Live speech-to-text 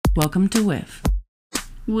Welcome to Whiff.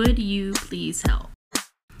 Would you please help?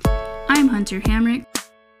 I'm Hunter Hamrick.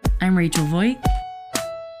 I'm Rachel Voigt.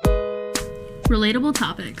 Relatable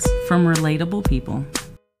topics. From relatable people.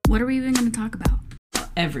 What are we even going to talk about?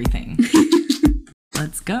 Everything.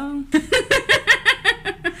 Let's go.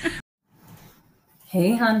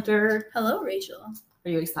 Hey, Hunter. Hello, Rachel.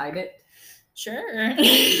 Are you excited? Sure.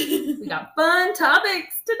 We got fun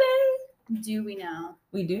topics today. Do we now?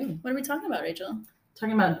 We do. What are we talking about, Rachel?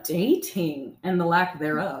 Talking about dating and the lack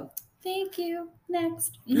thereof. Thank you.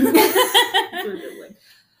 Next. Welcome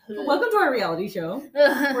to our reality show,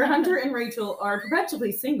 where Hunter and Rachel are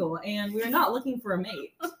perpetually single, and we are not looking for a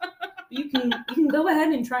mate. You can go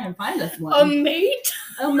ahead and try and find us one. A mate?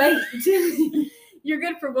 A mate. You're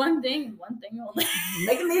good for one thing and one thing only.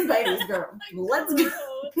 Making these babies, girl. Let's go.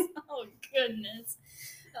 Oh, goodness.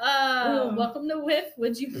 Welcome to Whiff.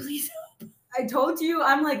 Would you please help? I told you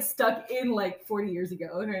I'm like stuck in like 40 years ago.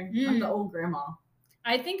 Okay? I'm the old grandma.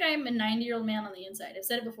 I think I'm a 90-year-old man on the inside. I've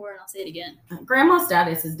said it before and I'll say it again. Grandma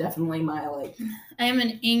status is definitely my like. I am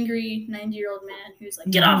an angry 90-year-old man who's like,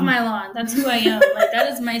 get off my lawn. That's who I am. Like,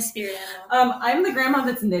 that is my spirit animal. I'm the grandma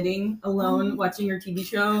that's knitting alone, watching your TV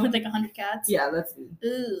show. With like 100 cats? Yeah, that's me.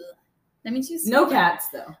 Ooh. That means you no cats,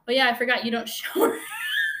 though. Oh, yeah, I forgot you don't shower.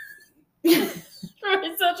 For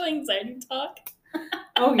social anxiety talk.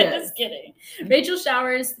 Oh, yeah. Just kidding. Rachel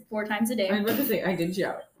showers 4 times a day. I was about to say, I did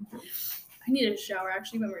shower. I need a shower,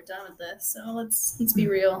 actually, when we're done with this. So let's be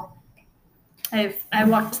real. I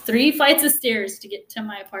walked 3 flights of stairs to get to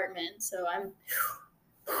my apartment. So I'm...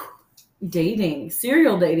 Dating.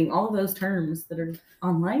 Serial dating. All of those terms that are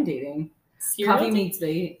online dating. Coffee meets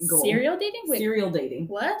goal. Serial dating? Wait. Serial dating.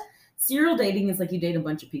 What? Serial dating is like you date a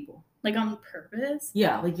bunch of people. Like on purpose?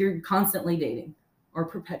 Yeah, like you're constantly dating. Or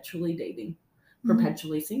perpetually dating.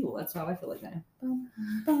 Perpetually single. That's how I feel like I am.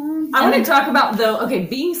 I want to talk about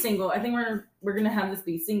being single. I think we're gonna have this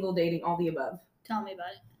be single dating, all the above. Tell me about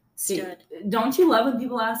it. Stud. Don't you love when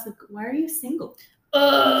people ask, like, why are you single?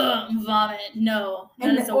 Vomit. No.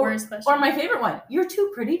 That is the worst question. Or my favorite one, you're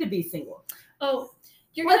too pretty to be single. Oh,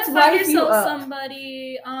 you're gonna find yourself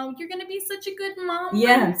somebody. You're gonna be such a good mom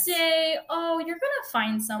one day. Oh, you're gonna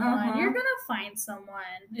find someone. You're gonna find someone.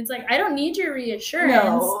 It's like, I don't need your reassurance.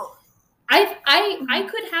 No. I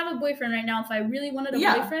could have a boyfriend right now if I really wanted a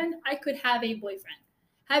boyfriend. I could have a boyfriend.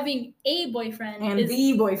 Having a boyfriend and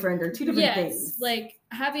the boyfriend are two different things. Like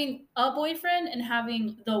having a boyfriend and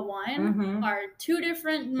having the one are 2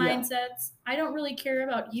 different mindsets. Yeah. I don't really care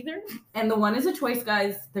about either. And the one is a choice,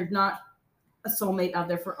 guys. There's not a soulmate out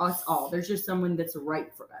there for us all. There's just someone that's right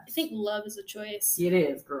for us. I think love is a choice. It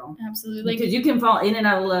is, girl. Absolutely. Because you can fall in and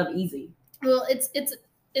out of love easy. Well,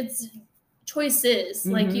 it's choices.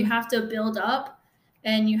 Like, you have to build up,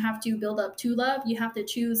 and you have to build up to love. You have to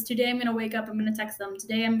choose, today I'm gonna wake up, I'm gonna text them,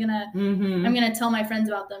 today I'm gonna tell my friends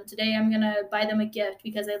about them, today I'm gonna buy them a gift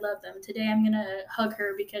because I love them, today I'm gonna hug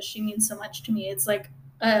her because she means so much to me. It's like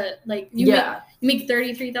you make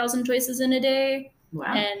 33,000 choices in a day.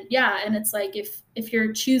 Wow. And it's like, if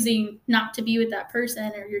you're choosing not to be with that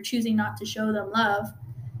person, or you're choosing not to show them love,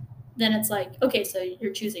 then it's like, okay, so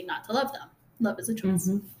you're choosing not to love them. Love is a choice.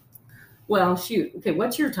 Well, shoot. Okay,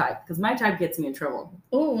 what's your type? Because my type gets me in trouble.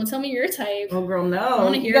 Oh, well, tell me your type. Oh, girl, no.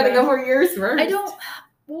 You got to go for yours first. I don't.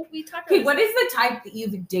 Well, we talked about. Okay, what is the type that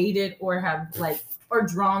you've dated or have or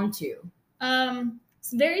drawn to? So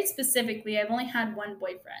very specifically, I've only had one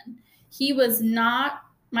boyfriend. He was not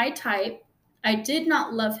my type. I did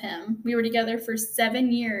not love him. We were together for 7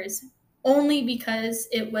 years, only because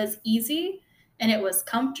it was easy and it was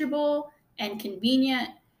comfortable and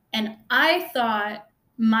convenient. And I thought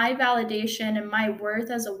my validation and my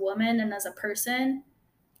worth as a woman and as a person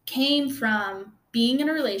came from being in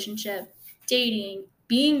a relationship, dating,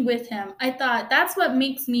 being with him. I thought that's what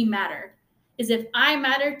makes me matter, is if I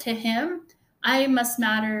matter to him, I must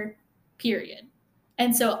matter, period.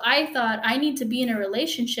 And so I thought I need to be in a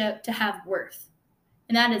relationship to have worth.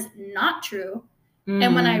 And that is not true.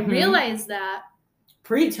 And when I realized that,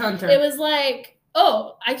 preach, Hunter. It was like,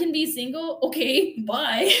 oh, I can be single? Okay,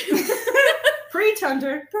 bye. Preach,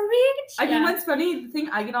 Hunter. Preach. I mean, what's funny, the thing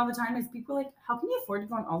I get all the time is people are like, how can you afford to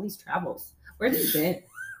go on all these travels? Where have you been?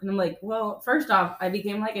 And I'm like, well, first off, I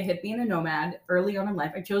became like a hippie and a nomad early on in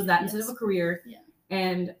life. I chose that instead of a career. Yeah.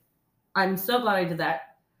 And I'm so glad I did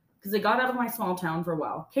that, because I got out of my small town for a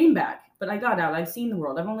while, came back, but I got out. I've seen the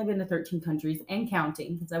world. I've only been to 13 countries and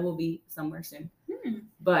counting, because I will be somewhere soon.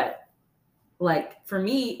 But like, for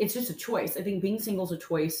me, it's just a choice. I think being single is a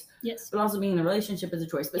choice. Yes. But also being in a relationship is a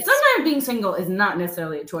choice. But sometimes being single is not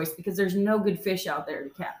necessarily a choice, because there's no good fish out there to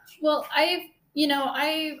catch. Well, you know,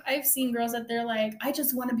 I've seen girls that they're like, I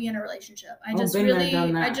just want to be in a relationship. I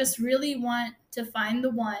just really want to find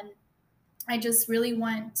the one. I just really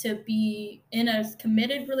want to be in a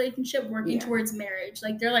committed relationship working towards marriage.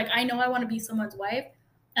 Like they're like, I know I want to be someone's wife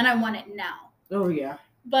and I want it now. Oh yeah.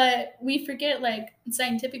 But we forget, like,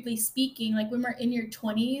 scientifically speaking, like when we're in your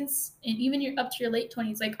 20s and even you're up to your late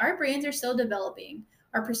 20s, like our brains are still developing.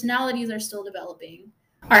 Our personalities are still developing.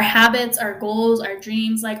 Our habits, our goals, our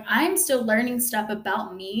dreams. Like I'm still learning stuff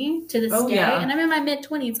about me to this day. Yeah. And I'm in my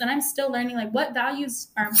mid-20s and I'm still learning like what values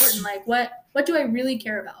are important. Like what do I really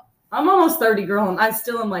care about? I'm almost 30, girl, and I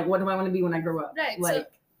still am like, what do I want to be when I grow up? Right. Like, so,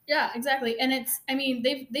 yeah, exactly. And it's, I mean,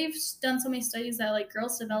 they've done so many studies that like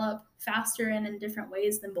girls develop faster and in different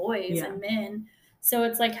ways than boys and men. So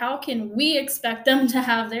it's like, how can we expect them to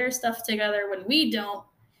have their stuff together when we don't?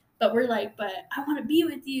 But we're like, but I want to be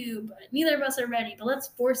with you, but neither of us are ready. But let's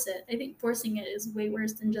force it. I think forcing it is way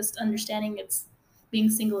worse than just understanding it's being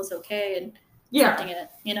single is okay and accepting it,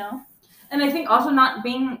 you know? And I think also not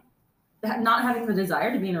having the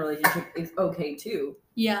desire to be in a relationship is okay too.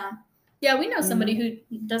 Yeah. Yeah, we know somebody who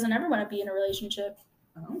doesn't ever want to be in a relationship.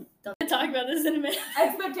 Oh. Don't talk about this in a minute.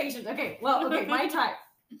 Expectations. Okay. Well, okay, my type.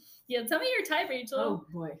 Yeah, tell me your type, Rachel. Oh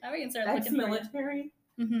boy. Now we can start looking for military.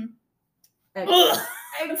 Mm-hmm.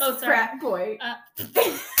 Frat boy.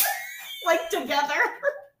 Like together.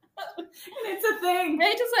 And it's a thing.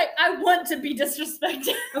 Rachel's like, I want to be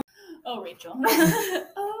disrespected. Oh, Rachel.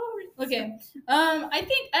 Okay. I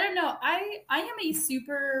think, I don't know. I am a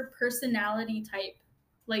super personality type.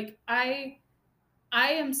 Like I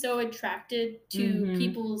am so attracted to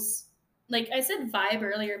people's, like I said vibe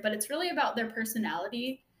earlier, but it's really about their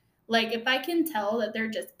personality. Like if I can tell that they're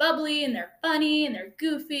just bubbly and they're funny and they're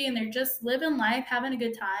goofy and they're just living life, having a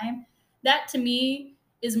good time, that to me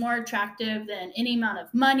is more attractive than any amount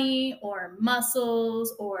of money or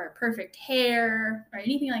muscles or perfect hair or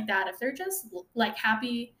anything like that. If they're just like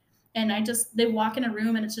happy and they walk in a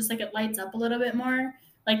room and it's just like it lights up a little bit more,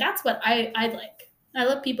 like that's what I like. I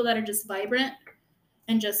love people that are just vibrant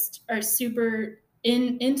and just are super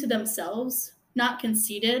into themselves, not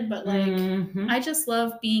conceited, but like I just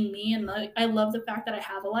love being me, and like I love the fact that I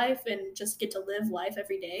have a life and just get to live life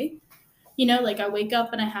every day. You know, like I wake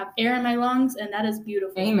up and I have air in my lungs, and that is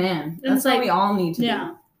beautiful. Amen. That's what we all need to do.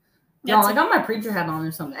 Y'all, I got my preacher hat on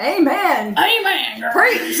or something. Amen. Amen. Girl.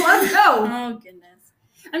 Preach. Let's go. Oh goodness,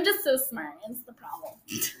 I'm just so smart. It's the problem.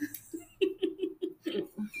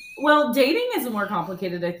 Well, dating is more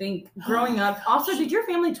complicated, I think, growing up. Also, did your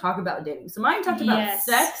family talk about dating? So mine talked about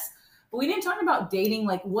sex, but we didn't talk about dating.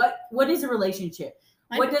 Like, what is a relationship?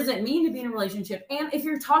 What does it mean to be in a relationship? And if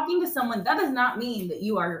you're talking to someone, that does not mean that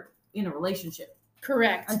you are in a relationship.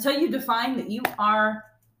 Correct. Until you define that you are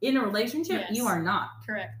in a relationship, you are not.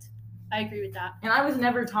 Correct. I agree with that. And I was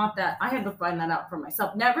never taught that. I had to find that out for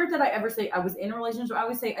myself. Never did I ever say I was in a relationship. I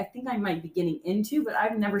always say I think I might be getting into, but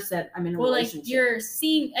I've never said I'm in a relationship. Like you're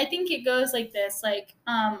seeing, I think it goes like this. Like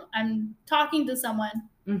I'm talking to someone.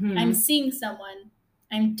 I'm seeing someone.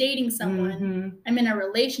 I'm dating someone. I'm in a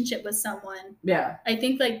relationship with someone. Yeah. I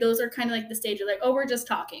think like those are kind of like the stage of like, oh, we're just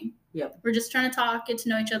talking. Yep. We're just trying to talk, get to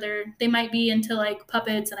know each other. They might be into like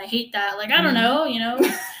puppets, and I hate that. Like, I don't know, you know.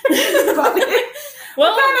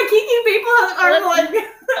 Well, what kind of kiki people are like?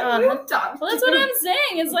 Well, that's what I'm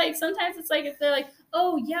saying. It's like sometimes it's like if they're like,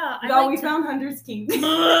 oh yeah, we found Hunter's kinky.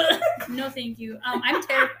 No, thank you. I'm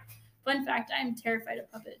terrified. Fun fact: I'm terrified of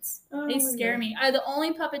puppets. They scare me. The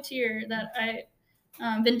only puppeteer that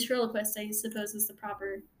ventriloquist, I suppose, is the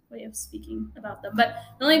proper way of speaking about them. But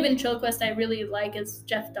the only ventriloquist I really like is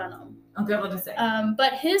Jeff Dunham. Okay, what to say?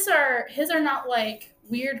 But his are not like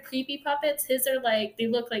weird, creepy puppets. His are like, they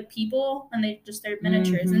look like people, and they're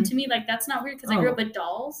miniatures. And to me, like that's not weird because I grew up with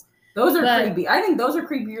dolls. Those are creepy. I think those are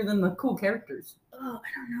creepier than the cool characters. Oh, I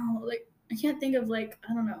don't know. Like I can't think of like,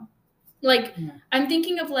 I don't know. Like I'm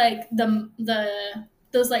thinking of like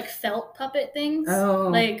those like felt puppet things. Oh.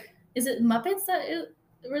 Like, is it Muppets that it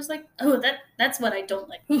was like, oh, that's what I don't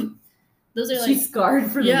like. Those are like, she's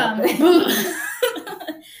scarred for the Muppets.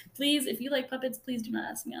 Please, if you like puppets, please do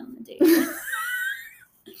not ask me on a date.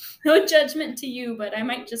 No judgment to you, but I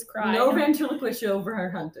might just cry. No ventriloquist show over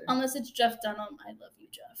her Hunter. Unless it's Jeff Dunham. I love you,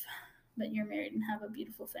 Jeff. But you're married and have a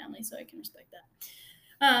beautiful family, so I can respect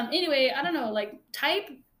that. Anyway, I don't know, like type,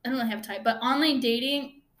 I don't really have type, but online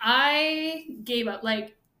dating, I gave up.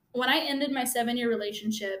 Like when I ended my 7-year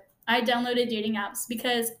relationship, I downloaded dating apps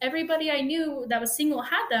because everybody I knew that was single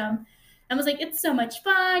had them. I was like, it's so much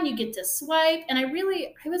fun. You get to swipe. And I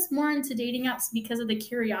was more into dating apps because of the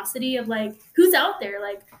curiosity of like, who's out there?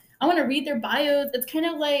 Like, I want to read their bios. It's kind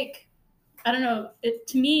of like, I don't know.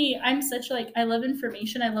 To me, I'm such like, I love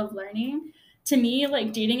information. I love learning. to me,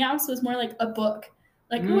 like dating apps was more like a book.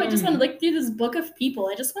 Like, oh, I just want to look through this book of people.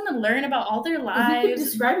 I just want to learn about all their lives. If you could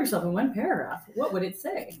describe yourself in one paragraph, what would it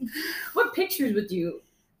say? What pictures would you?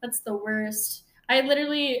 That's the worst. I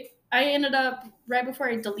ended up, right before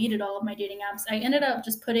I deleted all of my dating apps, I ended up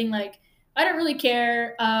just putting like, I don't really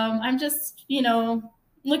care. I'm just,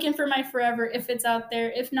 looking for my forever if it's out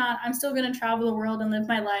there. If not, I'm still going to travel the world and live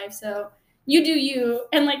my life. So you do you.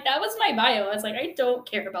 And like, that was my bio. I was like, I don't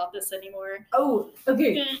care about this anymore. Oh,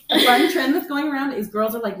 okay. A fun trend that's going around is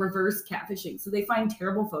girls are like reverse catfishing. So they find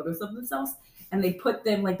terrible photos of themselves and they put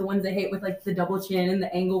them, like the ones they hate with like the double chin and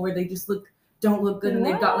the angle where they just don't look good and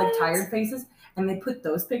they've got like tired faces, and they put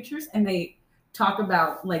those pictures and they talk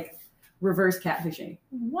about like reverse catfishing.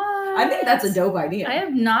 What? I think that's a dope idea. I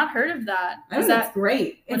have not heard of that. I think that's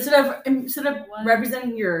great. Instead of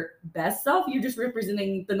representing your best self, you're just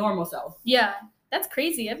representing the normal self. Yeah, that's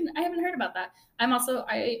crazy. I haven't heard about that. I'm also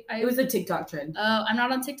It was a TikTok trend. I'm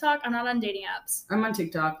not on TikTok. I'm not on dating apps. I'm on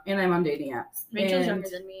TikTok and I'm on dating apps. Rachel's younger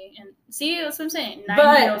than me, and see, that's what I'm saying.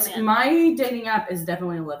 But my dating app is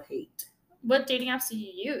definitely a love-hate. What dating apps do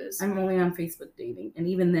you use? I'm only on Facebook dating, and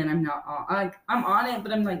even then, I'm not on. I'm on it,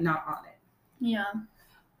 but I'm like not on it. Yeah.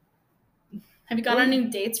 Have you gone on any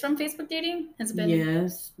dates from Facebook dating? Has it been?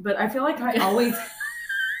 Yes, but I feel like I always.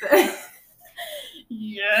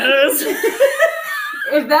 Yes.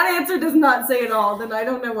 If that answer does not say it all, then I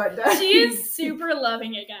don't know what does. She is super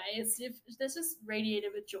loving it, guys. This just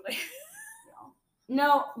radiated with joy.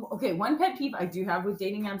 No, okay. One pet peeve I do have with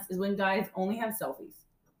dating apps is when guys only have selfies.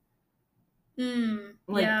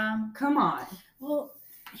 Come on. Well,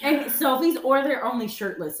 and selfies, or they're only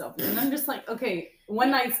shirtless selfies, and I'm just like, okay,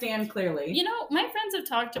 one night stand clearly. My friends have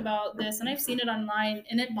talked about this, and I've seen it online,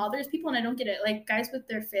 and it bothers people, and I don't get it. Like guys with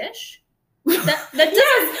their fish. That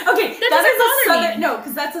yes. Okay. That is a southern. No,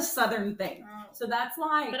 because that's a southern thing. Oh. So that's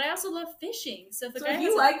like. But I also love fishing. So if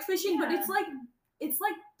you like fishing, but it's like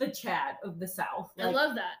the Chad of the South. Like, I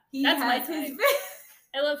love that. That's my type.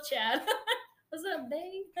 I love Chad. What's up,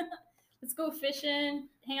 babe? Let's go fishing,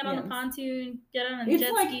 hang out on the pontoon, get on a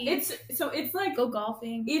jet ski. It's like go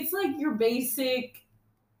golfing. It's like your basic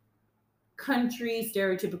country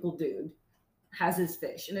stereotypical dude has his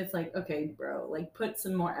fish, and it's like, okay, bro, like put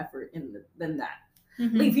some more effort than that.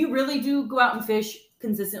 Mm-hmm. Like, if you really do go out and fish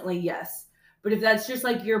consistently, yes. But if that's just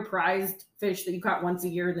like your prized fish that you caught once a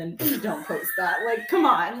year, then don't post that. Like, come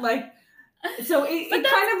on, like. So it kind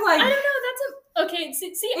of like I don't know. Okay. See,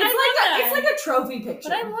 it's it's like a trophy picture.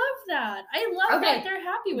 But I love that. I love that they're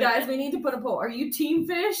happy with it. Guys, we need to put a poll. Are you team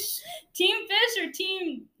fish? Team fish or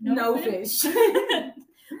team no fish?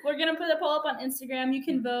 We're gonna put a poll up on Instagram. You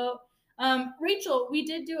can vote. Rachel, we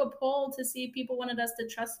did do a poll to see if people wanted us to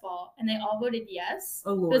trust fall, and they all voted yes.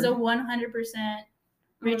 Oh, Lord. It was a 100%.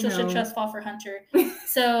 Rachel should trust fall for Hunter.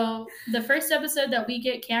 So the first episode that we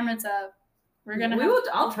get cameras up, we're gonna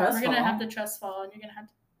have to trust fall, and you're gonna have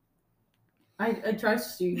to. I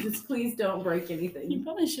trust you. Just please don't break anything. You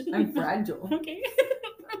probably shouldn't. I'm fragile. Okay.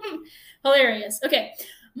 Hilarious. Okay,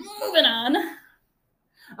 moving on.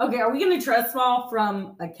 Okay, are we gonna trust fall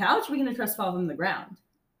from a couch? Or are we gonna trust fall from the ground?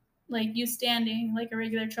 Like you standing, like a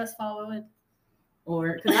regular trust fall would.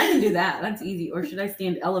 Or because I can do that. That's easy. Or should I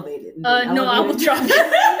stand elevated? No, I will drop.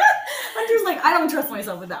 I'm just like, I don't trust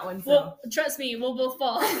myself with that one. So. Well, trust me, we'll both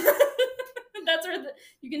fall. That's where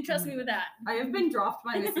you can trust me with that. I have been dropped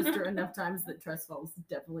by my sister enough times that trust falls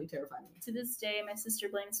definitely terrify me. To this day, my sister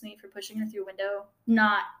blames me for pushing her through a window.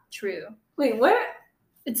 Not true. Wait, what?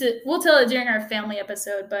 We'll tell it during our family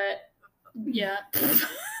episode, but yeah.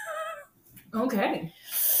 Okay.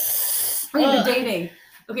 The dating.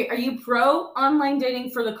 Okay, are you pro online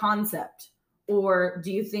dating for the concept, or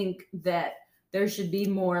do you think that there should be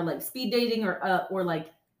more like speed dating or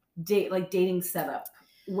like dating setup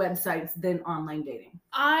websites than online dating?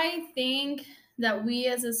 I think that we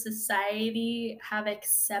as a society have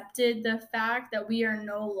accepted the fact that we are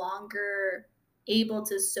no longer able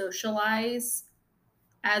to socialize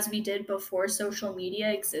as we did before social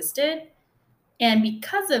media existed. And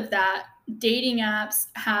because of that, dating apps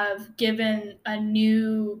have given a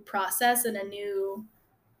new process and a new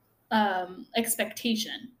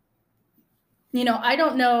expectation. I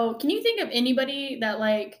don't know. Can you think of anybody that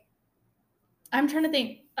I'm trying to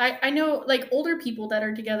think. I know older people that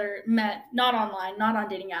are together met not online, not on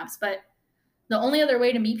dating apps, but the only other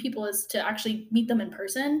way to meet people is to actually meet them in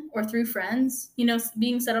person or through friends,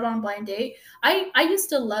 being set up on a blind date. I used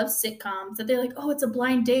to love sitcoms that they're like, oh, it's a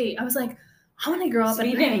blind date. I was like, I want to grow up.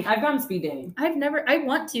 Speed dating. I've gone speed dating. I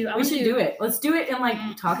want to. We should do it. Let's do it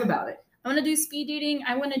and talk about it. I want to do speed dating.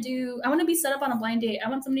 I want to be set up on a blind date. I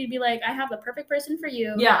want somebody to be like, I have the perfect person for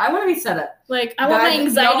you. Yeah, I want to be set up. Like, I want my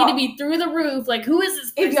anxiety to be through the roof. Like, who is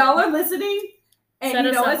this person? If y'all are listening and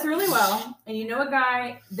you know us really well, and you know a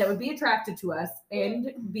guy that would be attracted to us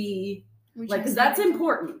and be like, because that's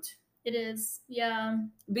important. It is, yeah.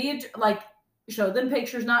 Be like, show them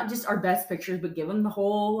pictures, not just our best pictures, but give them the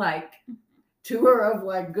whole like tour of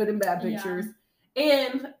like good and bad pictures.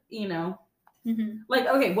 And you know, like,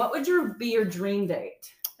 okay, what would be your dream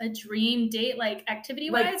date? A dream date, like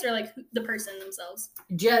activity-wise, or like the person themselves?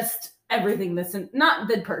 Just everything. Not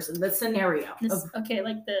the person, the scenario. Okay,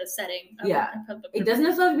 like the setting. It doesn't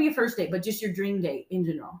necessarily have to be a first date, but just your dream date in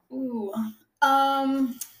general. Ooh.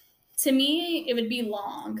 To me, it would be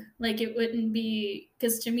long. Like, it wouldn't be,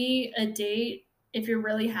 because to me, a date, if you're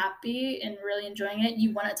really happy and really enjoying it,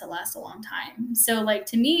 you want it to last a long time. So, like,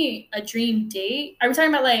 to me, a dream date, are we talking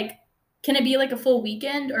about, like, can it be like a full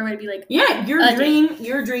weekend, or would it be like your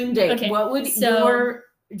dream date? Okay, what would your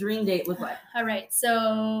dream date look like? All right,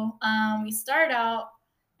 so we start out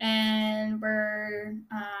and we're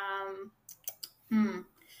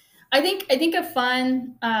I think a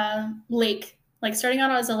fun lake. Like, starting out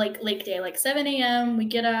as a lake day, like 7 a.m. we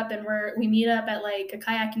get up and we meet up at like a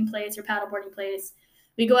kayaking place or paddleboarding place.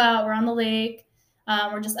 We go out, we're on the lake,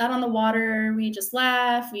 we're just out on the water, we just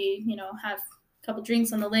laugh, we, you know, have a couple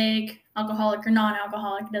drinks on the lake, alcoholic or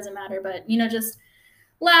non-alcoholic, it doesn't matter, but, you know, just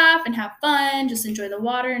laugh and have fun, just enjoy the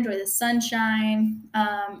water, enjoy the sunshine,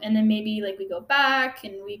 and then maybe like we go back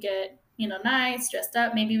and we get, you know, nice, dressed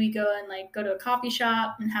up, maybe we go and like go to a coffee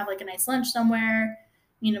shop and have like a nice lunch somewhere,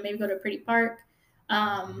 you know, maybe go to a pretty park.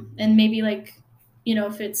 And maybe like, you know,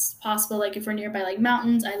 if it's possible, like if we're nearby like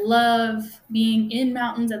mountains, I love being in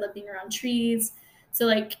mountains. I love being around trees. So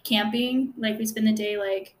like camping, like we spend the day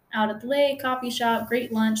like out at the lake, coffee shop,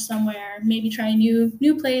 great lunch somewhere, maybe try a new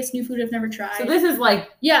place, new food I've never tried. So this is like,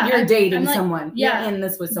 you're dating someone. Yeah. You're in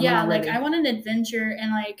this with someone. Yeah. Already. Like I want an adventure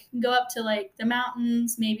and like go up to like the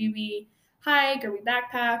mountains. Maybe we hike or we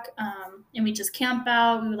backpack, and we just camp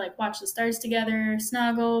out. We would like watch the stars together,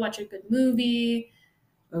 snuggle, watch a good movie.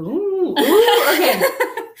 Ooh, okay.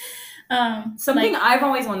 Something like, I've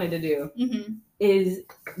always wanted to do is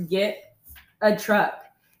get a truck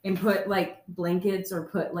and put like blankets or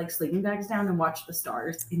put like sleeping bags down and watch the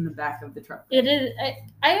stars in the back of the truck. It is.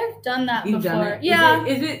 I have done that You've before. Done it? Yeah.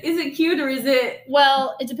 Is it cute or is it?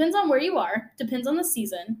 Well, it depends on where you are. Depends on the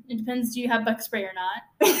season. It depends. Do you have bug spray or not?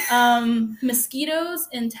 Mosquitoes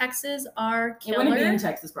in Texas are killer. It wouldn't be in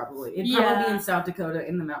Texas probably. It'd probably be in South Dakota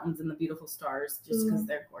in the mountains and the beautiful stars just because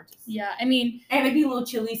they're gorgeous. Yeah, I mean. And it'd be a little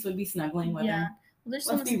chilly, so it'd be snuggling with them. Well, there's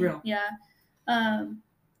Let's be real. Yeah.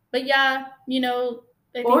 But yeah, you know.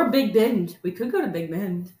 Or Big Bend. We could go to Big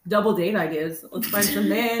Bend. Double date ideas. Let's find some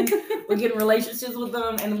men. We get in relationships with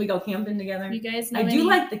them, and then we go camping together. You guys know I do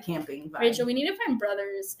like the camping vibe. Rachel, we need to find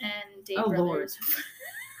brothers and date brothers. Lord.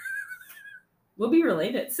 We'll be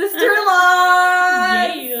related. Sister-in-law!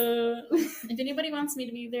 Yeah. If anybody wants me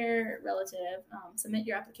to be their relative, submit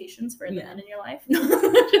your applications for the men in your life.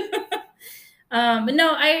 But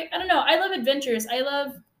no, I don't know. I love adventures. I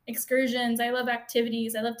love excursions. I love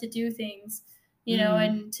activities. I love to do things. You know,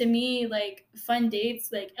 and to me, like, fun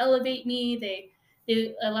dates, like, elevate me.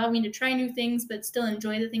 They allow me to try new things, but still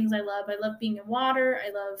enjoy the things I love. I love being in water. I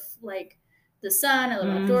love, like, the sun. I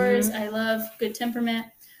love outdoors. I love good temperament.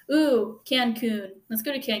 Ooh, Cancun. Let's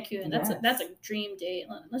go to Cancun. That's a dream date.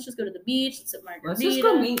 Let's just go to the beach. Let's have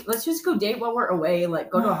margarita. Let's just go date while we're away. Like,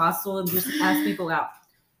 go to a hostel and just ask people out.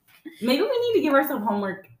 Maybe we need to give ourselves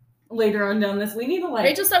homework. Later on down this, we need to like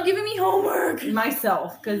Rachel, stop giving me homework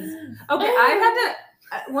myself because I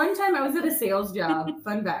had to one time I was at a sales job,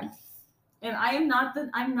 fun fact, and I'm not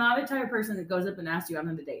a type of person that goes up and asks you out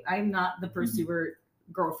on a date. I'm not the pursuer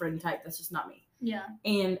girlfriend type. That's just not me. Yeah.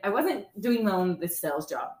 And I wasn't doing well in this sales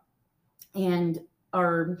job, and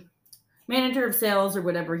our manager of sales or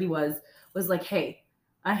whatever he was like, "Hey,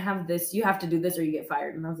 I have this. You have to do this or you get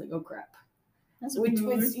fired." And I was like, "Oh crap." That's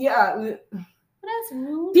That's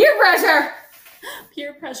rude. Peer pressure.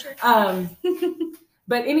 Peer pressure.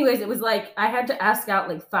 But anyways, it was like I had to ask out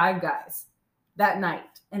like 5 guys that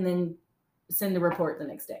night and then send a report the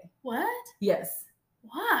next day. What? Yes.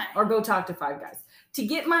 Why? Or go talk to 5 guys to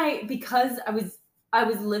get because I was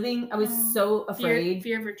so afraid.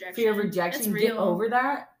 Fear of rejection. Fear of rejection. That's real. Get over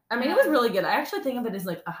that. I mean, it was really good. I actually think of it as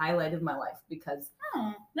like a highlight of my life because.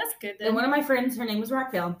 Oh, that's good then. And one of my friends, her name was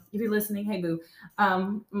Raquel. If you're listening, hey boo,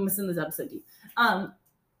 I'm gonna send this episode to you.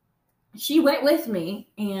 She went with me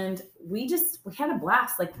and we had a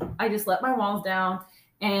blast. Like I just let my walls down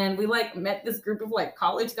And we like met this group of like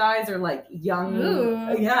college guys or like young.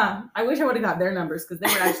 Ooh. Yeah, I wish I would have got their numbers because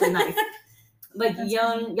they were actually nice. Like That's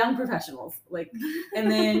young professionals. Like,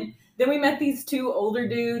 and then we met these two older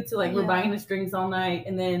dudes who like were buying us drinks all night.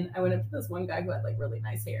 And then I went up to this one guy who had like really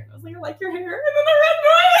nice hair, and I was like, I like your hair. And then I ran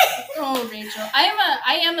away. Oh, Rachel,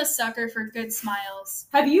 I am a sucker for good smiles.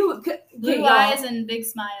 Have you blue eyes and big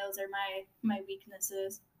smiles are my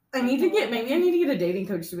weaknesses. I need to get a dating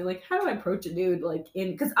coach to be like, how do I approach a dude like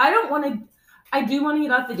because I do want to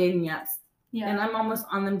get off the dating apps. Yeah. And I'm almost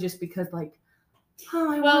on them just because like,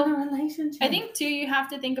 I want a relationship. I think too, you have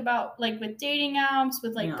to think about like with dating apps,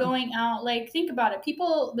 with like going out, like think about it.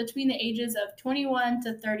 People between the ages of 21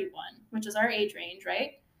 to 31, which is our age range,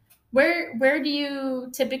 right? Where do you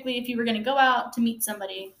typically, if you were going to go out to meet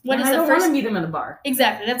somebody, I don't want to meet them at a bar.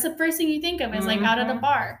 Exactly. That's the first thing you think of is like out at a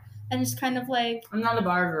bar. And it's kind of like, I'm not a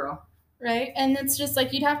bar girl. Right. And it's just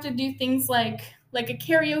like, you'd have to do things like a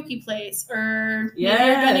karaoke place, or maybe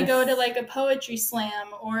you're going to go to like a poetry slam,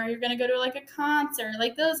 or you're going to go to like a concert,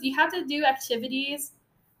 like those. You have to do activities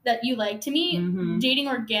that you like. To me, dating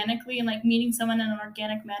organically and like meeting someone in an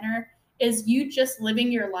organic manner is you just living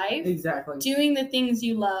your life. Exactly. Doing the things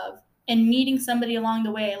you love and meeting somebody along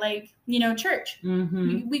the way. Like, church.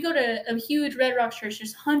 We go to a huge Red Rock church.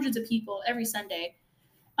 There's hundreds of people every Sunday.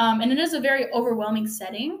 And it is a very overwhelming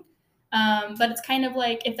setting. But it's kind of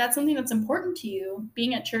like, if that's something that's important to you,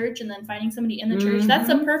 being at church and then finding somebody in the church, that's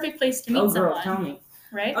a perfect place to meet someone. Girl, tell me.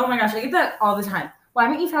 Right? Oh my gosh, I get that all the time. Why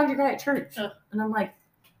haven't you found your guy at church? Ugh. And I'm like,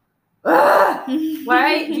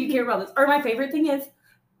 why do you care about this? Or my favorite thing is,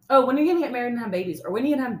 when are you going to get married and have babies? Or when are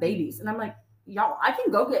you going to have babies? And I'm like, y'all, I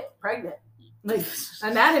can go get pregnant. Like,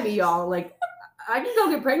 anatomy, y'all. Like, I can go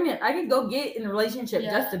get pregnant. I can go get in a relationship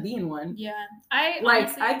just to be in one. Yeah.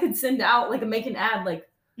 I could send out, like, make an ad, like,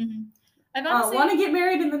 want to get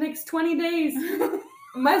married in the next 20 days.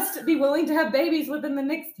 Must be willing to have babies within the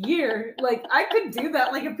next year. Like, I could do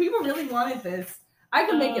that. Like, if people really wanted this, I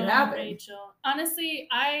could make it happen. Rachel. Honestly,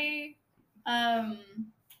 I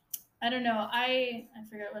don't know. I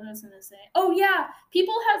forgot what I was going to say. Oh, yeah.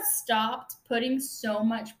 People have stopped putting so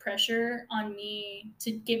much pressure on me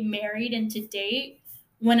to get married and to date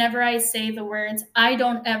whenever I say the words, I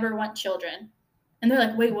don't ever want children. And they're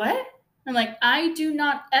like, wait, what? I'm like, I do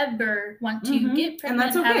not ever want to get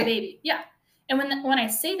pregnant and have a baby. Yeah. And when I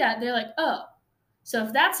say that, they're like, oh, so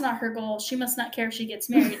if that's not her goal, she must not care if she gets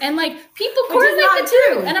married. And like, people correlate the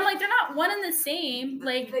two. And I'm like, they're not one and the same.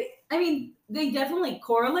 Like, they definitely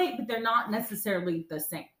correlate, but they're not necessarily the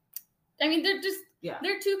same. I mean, they're just,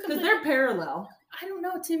 they're two completely. Because they're parallel. I don't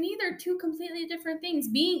know. To me, they're two completely different things.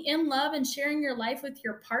 Being in love and sharing your life with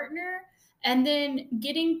your partner, and then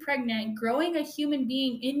getting pregnant, growing a human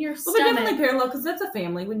being in your stomach. They're definitely parallel because that's a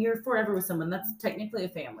family. When you're forever with someone, that's technically a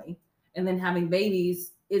family. And then having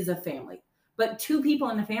babies is a family. But two people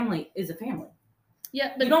in a family is a family.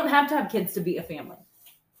 Yeah. But you don't have to have kids to be a family.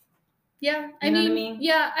 Yeah. I mean?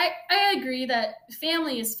 Yeah, I agree that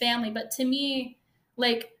family is family. But to me,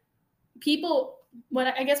 like, people... what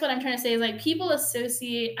I'm trying to say is, like, people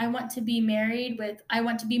associate I want to be married with I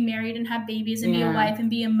want to be married and have babies and be a wife and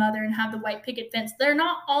be a mother and have the white picket fence. They're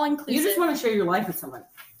not all inclusive. You just want to share your life with someone.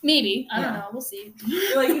 Maybe. I don't know. We'll see.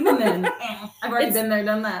 Like, even then, I've already been there,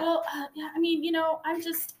 done that. Well, yeah, I mean,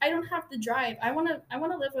 I don't have the drive. I want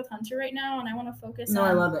to live with Hunter right now, and I want to focus on...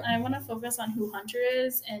 I love it. I want to focus on who Hunter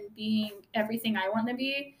is and being everything I want to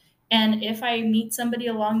be. And if I meet somebody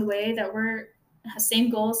along the way that we're same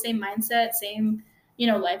goals, same mindset, same,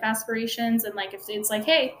 life aspirations. And like, if it's like,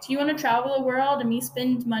 hey, do you want to travel the world and me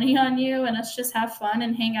spend money on you and us just have fun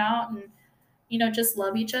and hang out and, just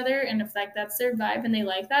love each other. And if like, that's their vibe and they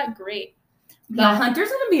like that, great. But no, Hunter's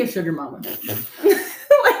going to be a sugar mama.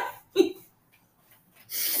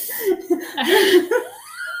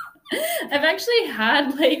 I've actually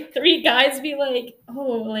had like 3 guys be like,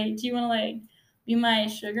 oh, like, do you want to like be my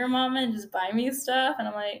sugar mama and just buy me stuff? And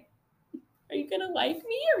I'm like, are you going to like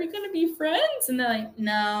me? Are we going to be friends? And they're like,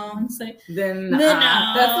 no. And it's like, then no.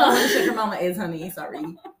 That's not what a sugar mama is, honey.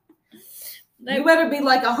 Sorry. You better be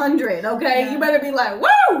like 100, okay? Yeah. You better be like,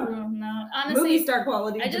 woo! No, honestly. Movie star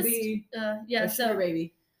quality to be so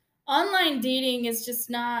baby. Online dating is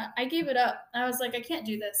just not, I gave it up. I was like, I can't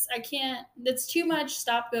do this. I can't, it's too much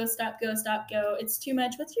stop, go. It's too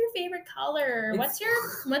much. What's your favorite color? What's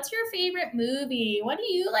your favorite movie? What do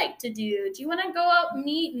you like to do? Do you want to go out and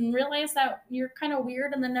meet and realize that you're kind of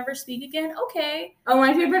weird and then never speak again? Okay. Oh,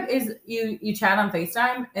 my favorite is you chat on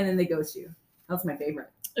FaceTime and then they ghost you. That's my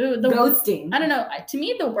favorite. Ooh, ghosting. I don't know. To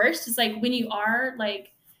me, the worst is like when you are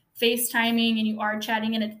like FaceTiming and you are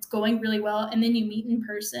chatting and it's going really well and then you meet in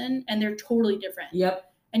person and they're totally different. Yep.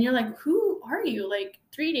 And you're like, who are you? Like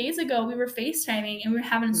 3 days ago, we were FaceTiming and we were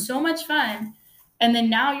having so much fun. And then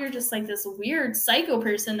now you're just like this weird psycho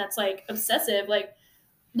person that's like obsessive. Like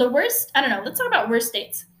the worst, I don't know. Let's talk about worst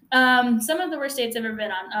dates. Some of the worst dates I've ever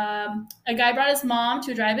been on. A guy brought his mom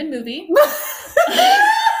to a drive-in movie.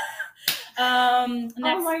 Oh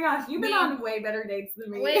my gosh, you've been on way better dates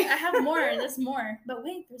than me. Wait, I have more. There's more. But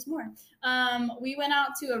wait, there's more. We went out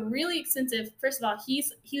to a really expensive. First of all, he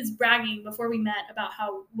was bragging before we met about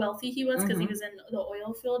how wealthy he was because he was in the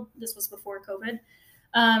oil field. This was before COVID.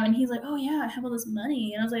 And he's like, oh yeah, I have all this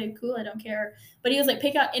money. And I was like, cool, I don't care. But he was like,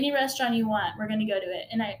 pick out any restaurant you want. We're going to go to it.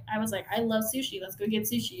 And I was like, I love sushi. Let's go get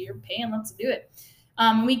sushi. You're paying. Let's do it.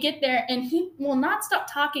 We get there and he will not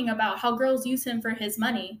stop talking about how girls use him for his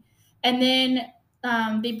money. And then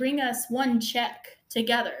they bring us one check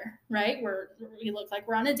together, right? We look like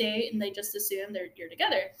we're on a date and they just assume you're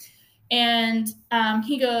together. And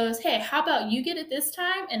he goes, hey, how about you get it this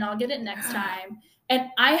time and I'll get it next time? And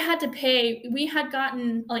I had to pay. We had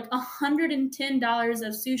gotten like $110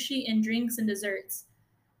 of sushi and drinks and desserts.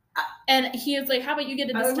 And he was like, how about you get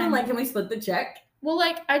it this time? Like, can we split the check? Well,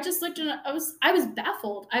 like, I just looked at I was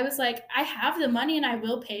baffled. I was like, I have the money and I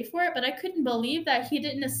will pay for it, but I couldn't believe that he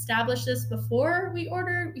didn't establish this before we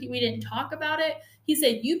ordered. We didn't talk about it. He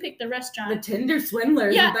said, you pick the restaurant. The Tinder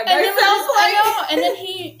swindler. Yeah, that guy sounds like.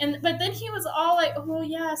 I know. But then he was all like, oh,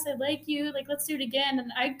 yes, I like you. Like, let's do it again.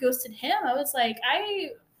 And I ghosted him. I was like,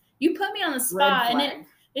 you put me on the spot. And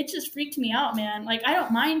it just freaked me out, man. Like, I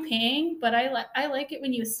don't mind paying, but I like it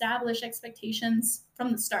when you establish expectations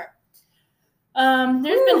from the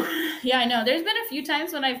There's been a few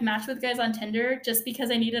times when I've matched with guys on Tinder just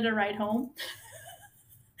because I needed a ride home.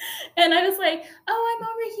 And I was like, oh, I'm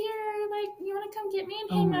over here. Like, you want to come get me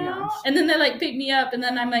and hang out? Gosh. And then they like pick me up. And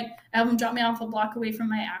then I'm like, I have them drop me off a block away from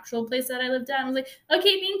my actual place that I lived at. And I was like,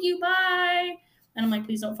 okay, thank you. Bye. And I'm like,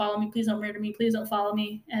 please don't follow me. Please don't murder me. Please don't follow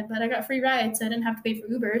me. But I got free rides. So I didn't have to pay for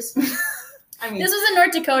Ubers. I mean, this was in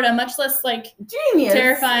North Dakota, much less like genius,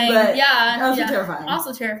 terrifying. Also terrifying.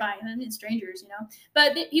 Also terrifying. I mean, strangers, you know.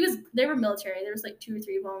 But they were military. There was like 2 or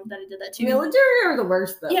 3 of them that I did that too. Military are the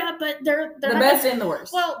worst though. Yeah, but they're the best and the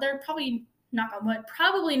worst. Well, they're probably knock on wood,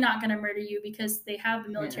 probably not going to murder you because they have the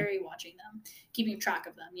military watching them, keeping track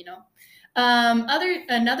of them, you know.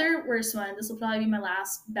 Another worst one. This will probably be my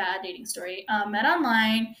last bad dating story. Met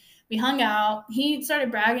online. We hung out. He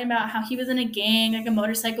started bragging about how he was in a gang, like a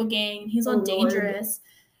motorcycle gang, and he's all dangerous.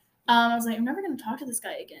 I was like, I'm never going to talk to this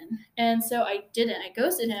guy again. And so I didn't. I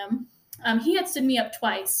ghosted him. He had stood me up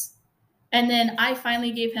twice. And then I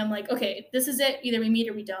finally gave him like, okay, this is it. Either we meet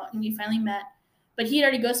or we don't. And we finally met. But he had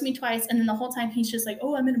already ghosted me twice. And then the whole time he's just like,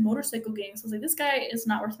 oh, I'm in a motorcycle gang. So I was like, this guy is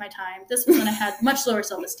not worth my time. This was when I had much lower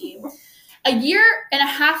self-esteem. A year and a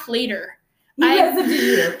half later,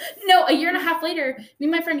 a year and a half later, me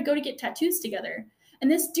and my friend go to get tattoos together.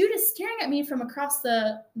 And this dude is staring at me from across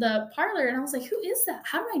the parlor. And I was like, who is that?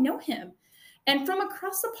 How do I know him? And from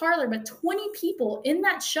across the parlor, but 20 people in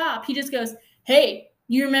that shop, he just goes, hey,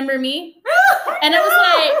 you remember me? And I was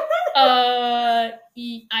like,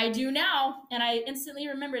 I do now. And I instantly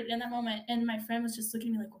remembered it in that moment. And my friend was just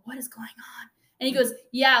looking at me like, what is going on? And he goes,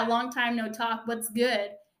 yeah, long time no talk. What's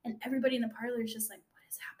good? And everybody in the parlor is just like, what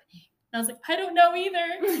is happening? And I was like, I don't know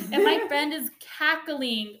either. And my friend is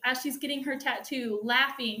cackling as she's getting her tattoo,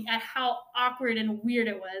 laughing at how awkward and weird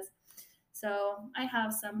it was. So I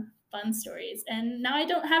have some fun stories. And now I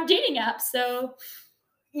don't have dating apps. So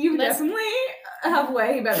you definitely have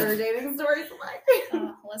way better dating stories than I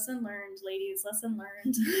do. Lesson learned, ladies. Lesson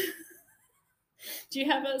learned. Do you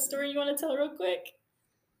have a story you want to tell real quick?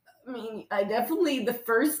 I mean, the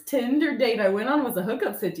first Tinder date I went on was a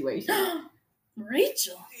hookup situation.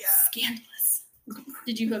 Rachel. Yeah. Scandalous.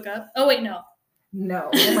 Did you hook up? Oh, wait, no. No.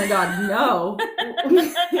 Oh, my God, no.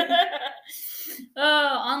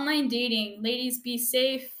 Online dating. Ladies, be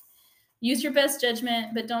safe. Use your best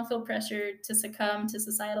judgment, but don't feel pressured to succumb to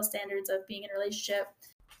societal standards of being in a relationship.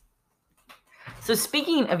 So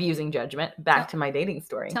speaking of using judgment, back to my dating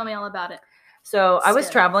story. Tell me all about it. So I was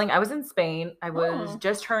traveling. I was in Spain. I was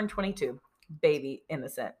just turned 22. Baby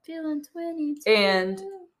innocent. Feeling 22. And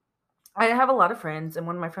I have a lot of friends. And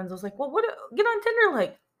one of my friends was like, well, get on Tinder,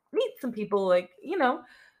 like, meet some people, like, you know,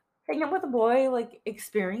 hang out with a boy, like,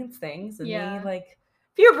 experience things. And me, like,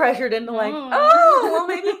 peer pressured into, like, well,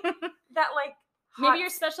 maybe that, like, maybe you're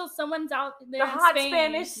special. Someone's out there. The hot Spain.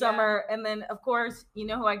 Spanish summer. And then, of course, you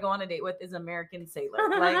know who I go on a date with is American sailor,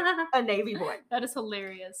 like a Navy boy. That is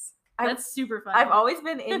hilarious. That's super fun. I've always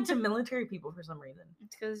been into military people for some reason.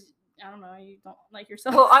 It's because, I don't know, you don't like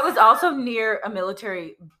yourself. Well, I was also near a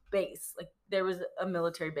military base. Like, there was a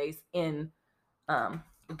military base in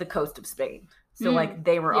the coast of Spain. So like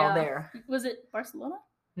they were all there. Was it Barcelona?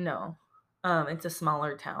 No. It's a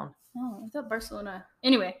smaller town. Oh, I thought Barcelona.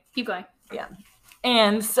 Anyway, keep going. Yeah.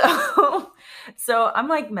 And so I'm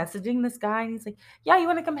like messaging this guy and he's like, yeah, you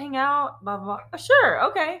want to come hang out? Blah, blah, blah. Oh, sure.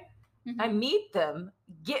 Okay. I meet them,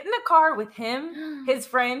 get in the car with him, his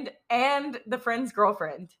friend, and the friend's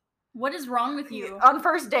girlfriend. What is wrong with you? On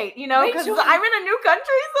first date, you know, because I'm in a new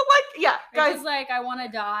country. So like, yeah, guys. It's like, I want to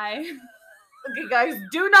die. Okay, guys,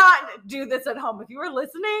 do not do this at home. If you are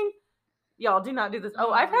listening, y'all do not do this.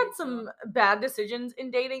 Oh, I've had some bad decisions in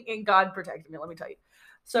dating, and God protected me, let me tell you.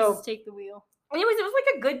 So just take the wheel. Anyways, it was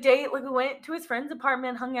like a good date. Like we went to his friend's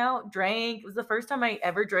apartment, hung out, drank. It was the first time I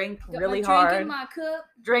ever drank really hard. Drink in my cup.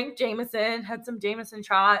 Drank Jameson, had some Jameson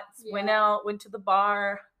shots, went out, went to the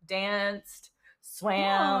bar, danced,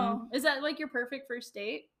 swam. Oh. Is that like your perfect first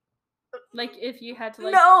date? Like if you had to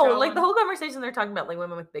like No, like the whole conversation they're talking about like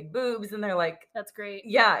women with big boobs and they're like, that's great.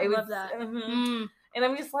 Yeah, it love was that. And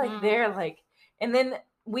I'm just like there like, and then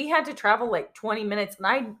we had to travel like 20 minutes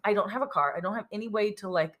and I don't have a car. I don't have any way to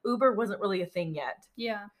like Uber wasn't really a thing yet.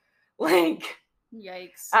 Yeah. Like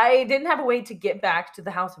yikes. I didn't have a way to get back to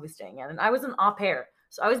the house I was staying in. And I was an au pair.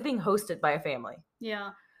 So I was being hosted by a family.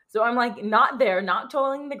 Yeah. So I'm like not there, not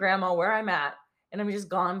telling the grandma where I'm at. And I'm just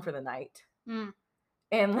gone for the night.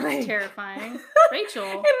 And like that's terrifying.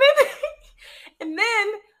 Rachel. and then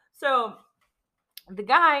so the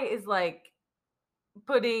guy is like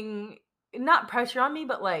putting not pressure on me,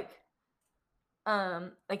 but like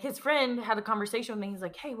his friend had a conversation with me. He's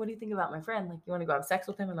like, hey, what do you think about my friend? Like, you want to go have sex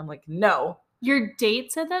with him? And I'm like, no. Your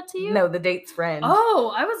date said that to you? No, the date's friend.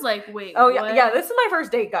 Oh, I was like, wait. Oh, what? yeah. This is my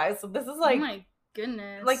first date, guys. So this is like, oh my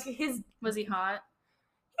goodness. Like was he hot?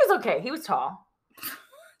 He was okay. He was tall.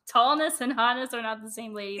 Tallness and hotness are not the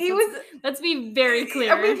same, ladies. Let's be very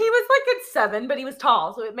clear. I mean, he was like a 7, but he was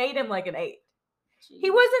tall, so it made him like an 8. Jeez.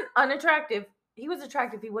 He wasn't unattractive. He was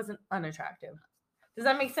attractive. He wasn't unattractive. Does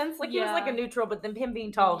that make sense? Like he was like a neutral, but then him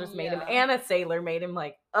being tall just made him, and a sailor made him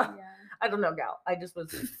like, I don't know, gal. I just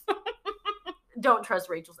was. Don't trust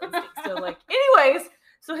Rachel's instincts. So like, anyways,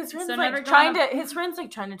 so his friend's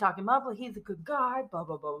trying to talk him up, like he's a good guy, blah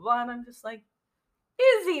blah blah blah, and I'm just like,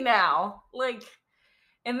 is he now? Like.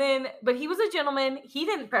 And then, but he was a gentleman. He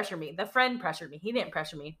didn't pressure me. The friend pressured me. He didn't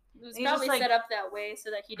pressure me. It was probably like, set up that way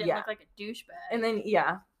so that he didn't look like a douchebag. And then,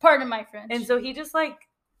 Pardon my French. And so he just like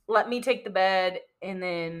let me take the bed and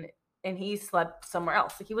he slept somewhere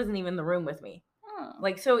else. Like he wasn't even in the room with me. Oh.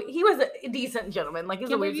 Like, so he was a decent gentleman. Like,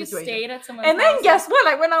 it's a weird situation. You stayed at someone's house. And then guess what?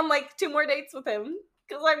 I went on like 2 more dates with him.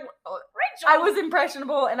 Because I was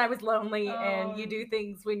impressionable and I was lonely. And you do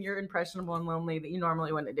things when you're impressionable and lonely that you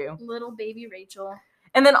normally wouldn't do. Little baby Rachel.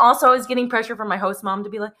 And then also I was getting pressure from my host mom to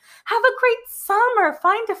be like, have a great summer,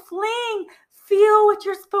 find a fling, feel what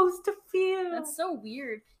you're supposed to feel. That's so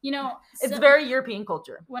weird. You know, it's very European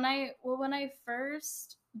culture. When I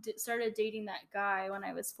first started dating that guy when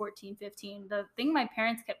I was 14, 15, the thing my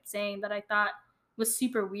parents kept saying that I thought was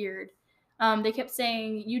super weird. They kept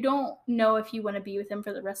saying, you don't know if you want to be with him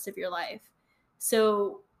for the rest of your life.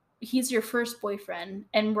 So he's your first boyfriend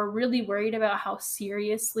and we're really worried about how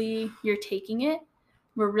seriously you're taking it.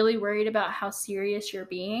 We're really worried about how serious you're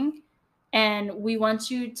being. And we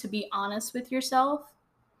want you to be honest with yourself.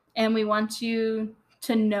 And we want you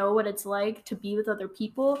to know what it's like to be with other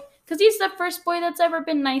people. Because he's the first boy that's ever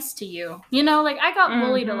been nice to you. You know, like I got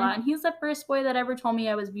bullied a lot. And he's the first boy that ever told me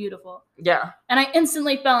I was beautiful. Yeah. And I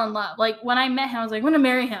instantly fell in love. Like when I met him, I was like, I'm going to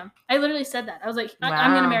marry him. I literally said that. I was like,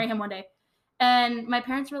 I'm going to marry him one day. And my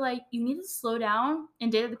parents were like, you need to slow down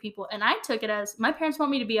and date other people. And I took it as, my parents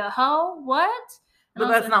want me to be a hoe? What? But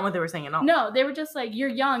that's not what they were saying at all. No, they were just like, you're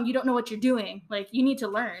young. You don't know what you're doing. Like, you need to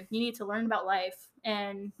learn. You need to learn about life.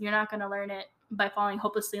 And you're not going to learn it by falling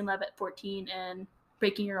hopelessly in love at 14 and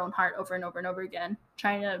breaking your own heart over and over and over again,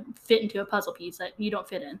 trying to fit into a puzzle piece that you don't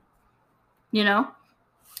fit in, you know?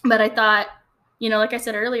 But I thought, you know, like I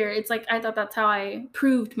said earlier, it's like I thought that's how I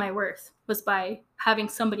proved my worth, was by having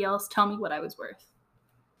somebody else tell me what I was worth.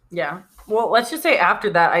 Yeah. Well, let's just say after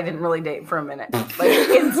that, I didn't really date for a minute, like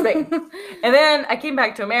in Spain. And then I came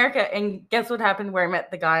back to America, and guess what happened where I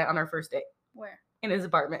met the guy on our first date? Where? In his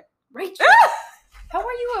apartment. Rachel, how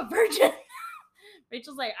are you a virgin?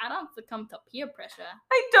 Rachel's like, I don't succumb to peer pressure.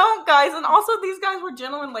 I don't, guys. And also, these guys were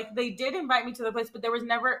gentlemen. Like, they did invite me to the place, but it was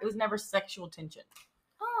never sexual tension.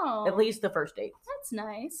 Oh. At least the first date. That's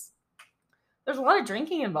nice. There's a lot of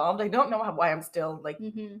drinking involved. I don't know why I'm still like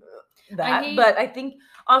that. But I think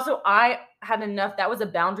also I had enough. That was a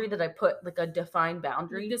boundary that I put, like a defined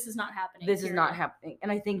boundary. This is not happening. This is not happening.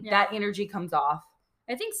 And I think that energy comes off.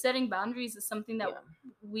 I think setting boundaries is something that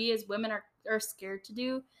we as women are scared to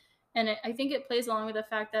do. And I think it plays along with the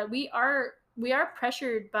fact that we are we are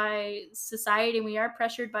pressured by society, and we are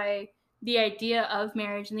pressured by the idea of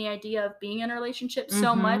marriage and the idea of being in a relationship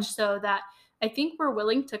so much so that I think we're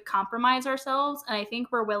willing to compromise ourselves, and I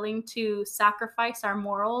think we're willing to sacrifice our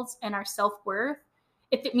morals and our self-worth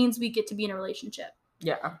if it means we get to be in a relationship.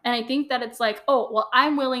 Yeah. And I think that it's like, oh, well,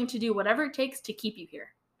 I'm willing to do whatever it takes to keep you here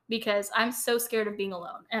because I'm so scared of being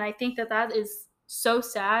alone. And I think that that is so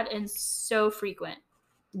sad and so frequent.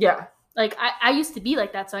 Yeah. Like, I used to be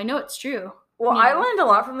like that, so I know it's true. Well, I learned a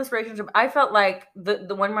lot from this relationship. I felt like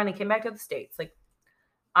the one when I came back to the States, like,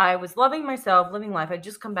 I was loving myself, living life. I'd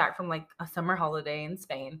just come back from, like, a summer holiday in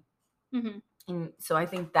Spain. Mm-hmm. And so I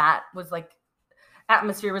think that was, like,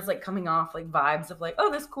 atmosphere was, like, coming off, like, vibes of, like,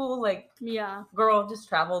 oh, this cool, like, girl just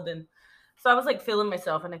traveled. And so I was, like, feeling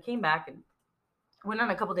myself. And I came back and went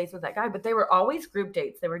on a couple dates with that guy. But they were always group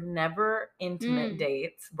dates. They were never intimate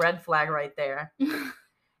dates. Red flag right there.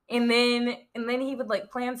 And then he would,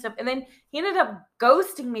 like, plan stuff. And then he ended up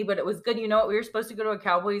ghosting me, but it was good. You know what? We were supposed to go to a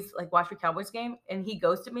Cowboys, like, watch a Cowboys game. And he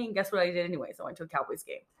ghosted me. And guess what I did anyway? So I went to a Cowboys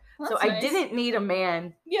game. Well, so nice. I didn't need a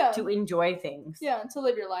man to enjoy things. Yeah, to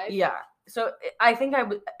live your life. Yeah. So I think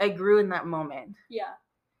I grew in that moment. Yeah.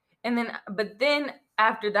 And then, but then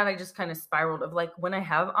after that, I just kind of spiraled of, like, when I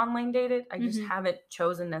have online dated, I just haven't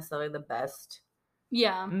chosen necessarily the best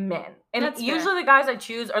men. And that's usually the guys I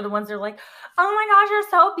choose are the ones that are like, oh my gosh, you're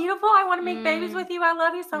so beautiful. I want to make babies with you. I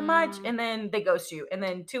love you so much. And then they ghost you. And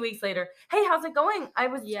then 2 weeks later, hey, how's it going? I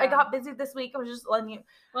got busy this week. I was just letting you.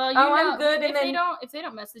 Well, I'm good. If they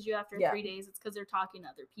don't message you after 3 days, it's because they're talking to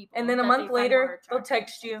other people. And then a month later, they'll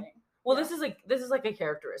text you. Well, this is like a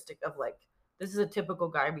characteristic of, like, this is a typical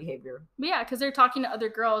guy behavior. Yeah, because they're talking to other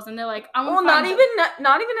girls and they're like, not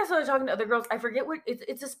even necessarily talking to other girls. I forget what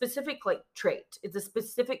it's a specific, like, trait. It's a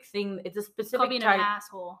specific thing. It's a specific being type. An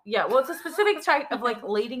asshole. Yeah, well, it's a specific type of, like,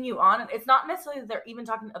 leading you on. And it's not necessarily that they're even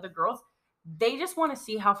talking to other girls. They just want to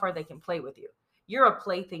see how far they can play with you. You're a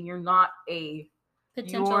plaything. You're not a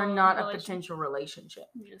potential relationship.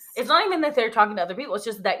 It's not even that they're talking to other people. It's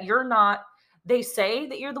just that you're not. They say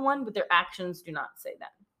that you're the one, but their actions do not say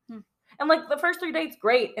that. And, like, the first 3 dates,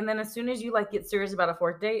 great. And then as soon as you, like, get serious about a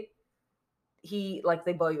 4th date,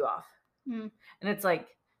 they blow you off. And it's like,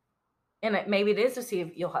 and maybe it is to see if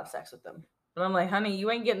you'll have sex with them. But I'm like, honey,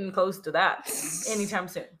 you ain't getting close to that anytime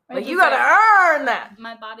soon. Like, you gotta earn that.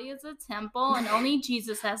 My body is a temple, and only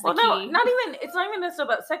Jesus has the key. No, it's not even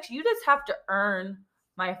necessarily about sex. You just have to earn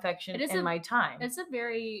my affection and my time. It's a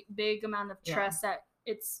very big amount of trust that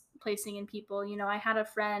it's placing in people. You know, I had a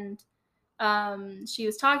friend. She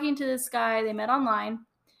was talking to this guy. They met online,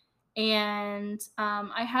 and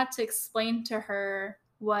I had to explain to her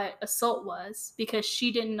what assault was because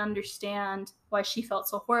she didn't understand why she felt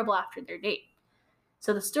so horrible after their date.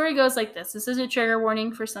 So the story goes like this. This is a trigger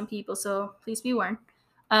warning for some people, so please be warned.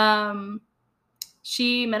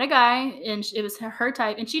 She met a guy, and it was her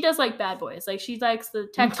type, and she does like bad boys. Like, she likes the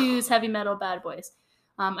tattoos, heavy metal bad boys.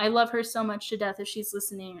 I love her so much to death. If she's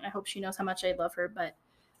listening, I hope she knows how much I love her, but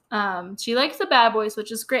she likes the bad boys,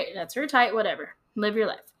 which is great. That's her type, whatever. Live your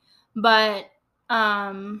life. But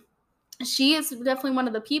she is definitely one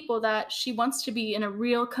of the people that she wants to be in a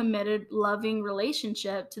real committed, loving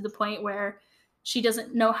relationship to the point where she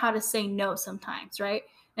doesn't know how to say no sometimes, right?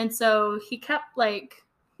 And so he kept, like,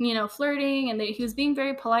 you know, flirting, and he was being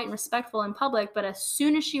very polite and respectful in public. But as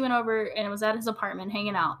soon as she went over and was at his apartment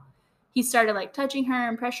hanging out, he started, like, touching her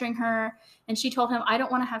and pressuring her. And she told him, I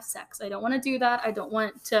don't want to have sex. I don't want to do that. I don't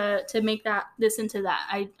want to make this into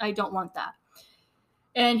that. I don't want that.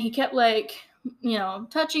 And he kept, like, you know,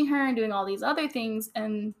 touching her and doing all these other things.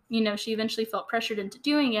 And, you know, she eventually felt pressured into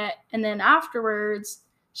doing it. And then afterwards,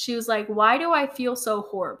 she was like, why do I feel so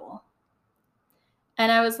horrible?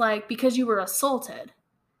 And I was like, because you were assaulted.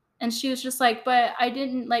 And she was just like, but I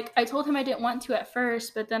didn't, like, I told him I didn't want to at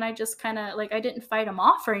first, but then I just kind of, like, I didn't fight him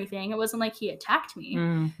off or anything. It wasn't like he attacked me.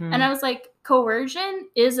 And I was like, coercion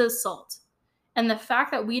is assault. And the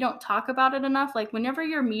fact that we don't talk about it enough, like, whenever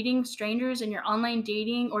you're meeting strangers and you're online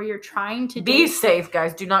dating or you're trying to be safe,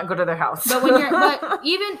 guys. Do not go to their house. But when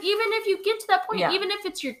even if you get to that point, even if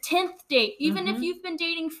it's your 10th date, even if you've been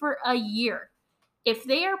dating for a year, if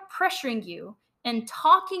they are pressuring you and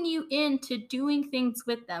talking you into doing things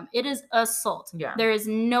with them, it is assault. Yeah. There is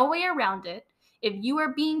no way around it. If you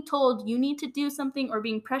are being told you need to do something or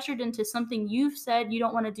being pressured into something you've said you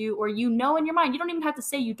don't want to do, or you know in your mind, you don't even have to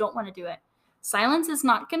say you don't want to do it. Silence is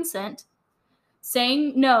not consent.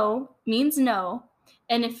 Saying no means no.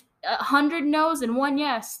 And if 100 no's and 1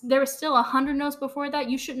 yes, there was still 100 no's before that,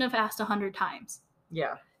 you shouldn't have asked 100 times.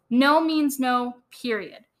 Yeah. No means no,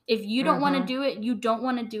 period. If you don't want to do it, you don't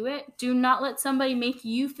want to do it. Do not let somebody make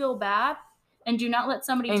you feel bad And do not let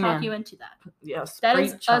somebody talk you into that. Yes. That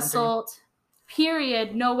is assault,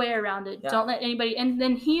 period. No way around it. Yeah. Don't let anybody. And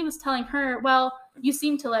then he was telling her, well, you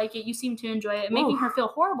seem to like it. You seem to enjoy it, making her feel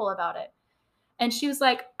horrible about it. And she was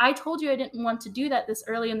like, I told you I didn't want to do that this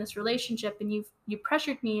early in this relationship, and you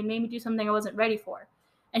pressured me and made me do something I wasn't ready for.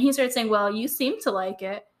 And he started saying, well, you seem to like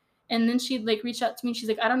it. And then she like reached out to me. She's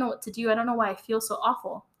like, I don't know what to do. I don't know why I feel so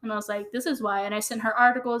awful. And I was like, this is why. And I sent her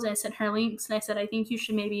articles and I sent her links and I said, I think you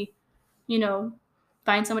should maybe,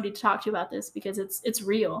 find somebody to talk to about this because it's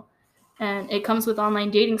real. And it comes with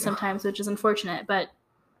online dating sometimes, which is unfortunate. But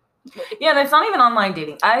yeah, and it's not even online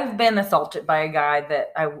dating. I've been assaulted by a guy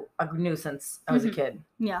that I knew since I was a kid.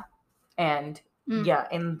 Yeah. And yeah,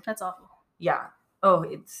 and that's awful. Yeah.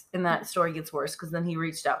 And that story gets worse because then he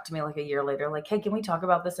reached out to me like a year later, like, hey, can we talk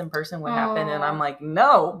about this in person? What happened? And I'm like,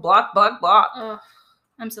 no, block.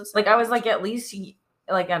 I'm so sorry. Like, I was like, at least,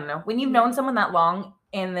 like, I don't know, when you've known someone that long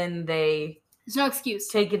and then there's no excuse,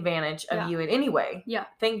 take advantage of you in any way. Yeah.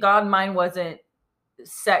 Thank God mine wasn't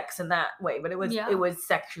sex in that way, but it was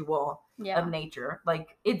sexual of nature.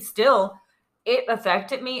 Like, it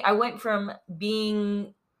affected me. I went from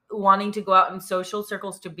wanting to go out in social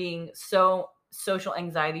circles to being so social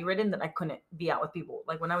anxiety ridden that I couldn't be out with people.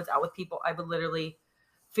 Like, when I was out with people, I would literally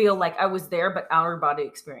feel like I was there, but outer body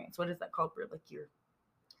experience. What is that called? Where like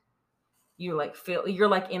you like feel you're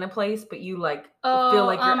like in a place, but you like feel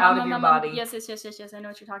like you're out of your body. Yes. I know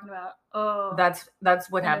what you're talking about. Oh, that's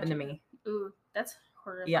what happened to me. Ooh, that's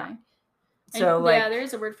horrifying. Yeah. So there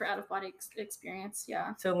is a word for out of body experience.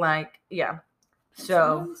 Yeah. So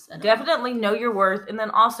So definitely know your worth, and then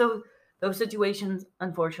also those situations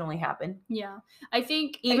unfortunately happen. Yeah, I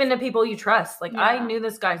think even to people you trust. Like I knew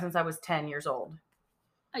this guy since I was 10 years old.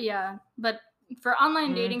 Yeah, but for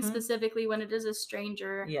online dating specifically, when it is a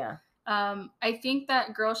stranger, I think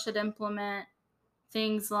that girls should implement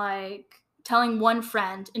things like telling one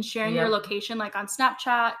friend and sharing your location, like on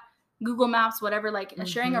Snapchat, Google Maps, whatever. Like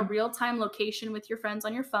sharing a real-time location with your friends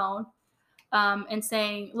on your phone. And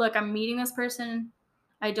saying, look, I'm meeting this person.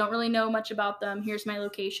 I don't really know much about them. Here's my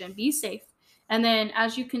location. Be safe. And then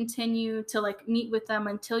as you continue to like meet with them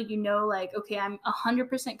until you know, like, okay, I'm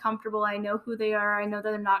 100% comfortable. I know who they are. I know that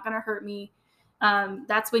they're not going to hurt me.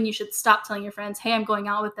 That's when you should stop telling your friends, hey, I'm going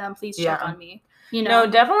out with them. Please check on me. No,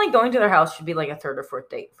 definitely going to their house should be like a third or fourth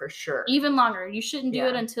date for sure. Even longer. You shouldn't do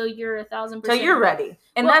it until you're 1,000%. Until you're ready.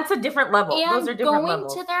 And that's a different level. And those are different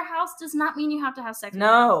levels. Going to their house does not mean you have to have sex with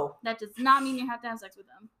them. That does not mean you have to have sex with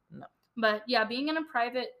them. No. But yeah, being in a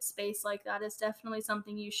private space like that is definitely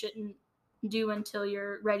something you shouldn't do until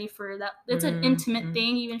you're ready for that. It's an intimate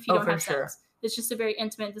thing, even if you don't have sex. It's just a very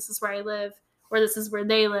intimate, this is where I live, or this is where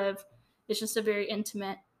they live. It's just a very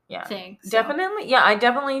intimate thing. So. Definitely. Yeah, I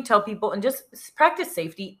definitely tell people, and just practice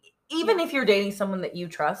safety. Even if you're dating someone that you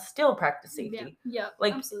trust, still practice safety. Yeah,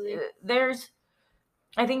 like, absolutely.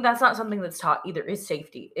 I think that's not something that's taught either, is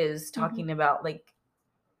safety, is talking about, like,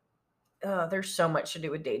 there's so much to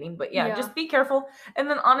do with dating. But just be careful. And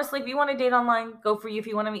then honestly, if you want to date online, go for you. If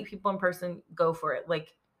you want to meet people in person, go for it.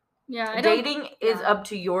 Like, dating is up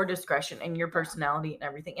to your discretion and your personality and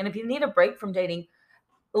everything. And if you need a break from dating,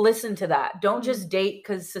 listen to that. Don't just date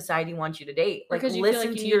because society wants you to date. Like,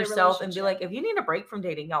 listen to yourself and be like, if you need a break from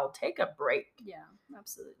dating, y'all take a break. Yeah,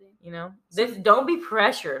 absolutely. Don't be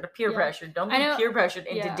pressured, peer pressured. Don't be peer pressured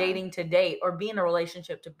into dating to date or be in a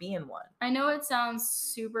relationship to be in one. I know it sounds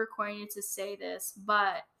super corny to say this,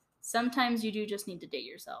 but sometimes you do just need to date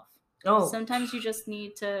yourself. Sometimes you just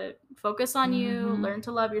need to focus on you, learn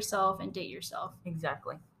to love yourself, and date yourself.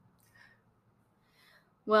 Exactly.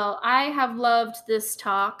 Well, I have loved this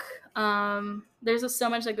talk. There's so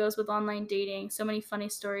much that goes with online dating, so many funny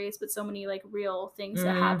stories, but so many like real things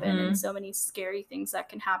that happen and so many scary things that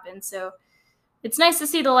can happen. So it's nice to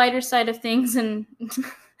see the lighter side of things and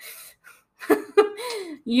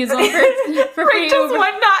use them for Rachel's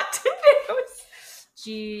what not to do.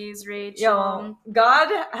 Jeez, Rachel. Yo, God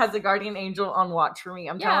has a guardian angel on watch for me.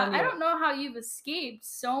 I'm telling you. I don't know how you've escaped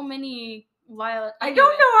so many wild. I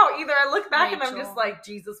don't know how either. I look back and I'm just like,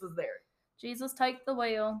 Jesus was there. Jesus, take the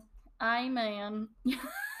wheel. Amen.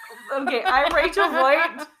 Okay, I'm Rachel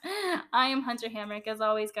Voigt. I am Hunter Hamrick. As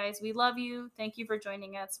always, guys, we love you. Thank you for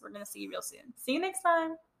joining us. We're going to see you real soon. See you next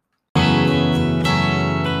time.